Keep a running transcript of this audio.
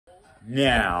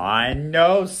Now, I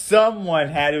know someone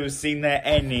had to have seen that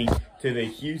ending to the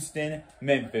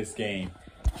Houston-Memphis game.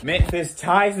 Memphis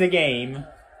ties the game,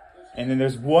 and then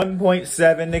there's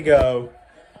 1.7 to go,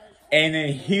 and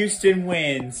then Houston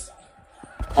wins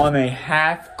on a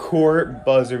half-court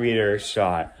buzzer beater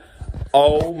shot.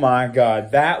 Oh my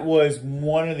God, that was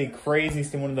one of the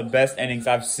craziest and one of the best endings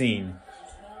I've seen.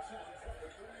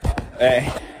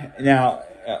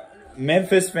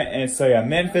 Memphis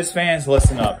fans,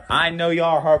 listen up. I know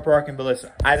y'all are heartbroken, but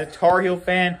listen, as a Tar Heel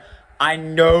fan, I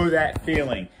know that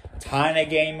feeling. Tying a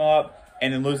game up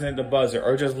and then losing at the buzzer,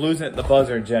 or just losing at the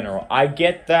buzzer in general. I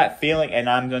get that feeling, and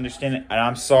I'm understanding, and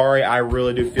I'm sorry, I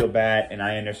really do feel bad, and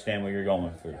I understand what you're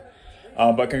going through.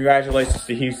 But congratulations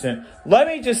to Houston. Let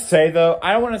me just say, though,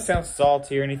 I don't want to sound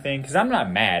salty or anything, because I'm not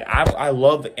mad. I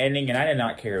love the ending, and I did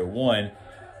not care who won.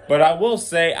 But I will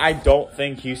say, I don't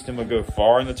think Houston would go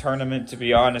far in the tournament, to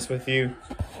be honest with you.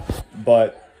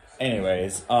 But,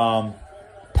 anyways, all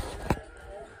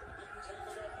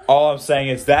I'm saying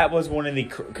is that was one of the...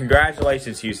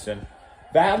 Congratulations, Houston.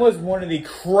 That was one of the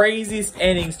craziest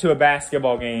endings to a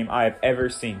basketball game I have ever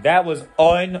seen. That was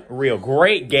unreal.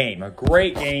 Great game. A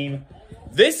great game.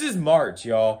 This is March,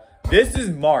 y'all. This is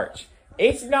March.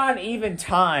 It's not even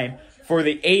time for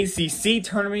the ACC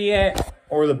tournament yet,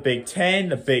 or the Big Ten,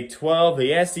 the Big 12,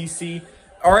 the SEC,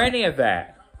 or any of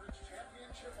that.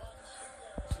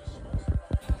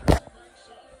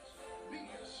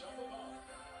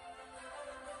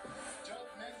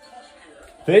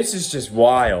 This is just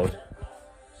wild.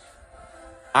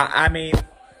 I mean,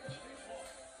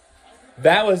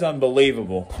 that was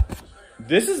unbelievable.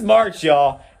 This is March,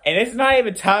 y'all, and it's not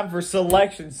even time for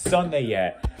Selection Sunday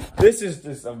yet. This is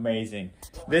just amazing.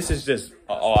 This is just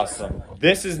awesome.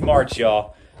 This is March,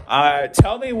 y'all.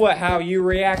 Tell me how you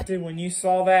reacted when you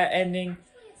saw that ending.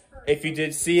 If you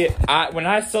did see it, when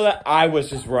I saw that, I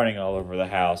was just running all over the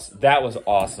house. That was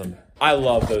awesome. I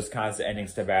love those kinds of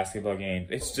endings to basketball games.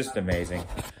 It's just amazing.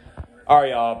 All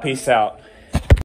right, y'all. Peace out.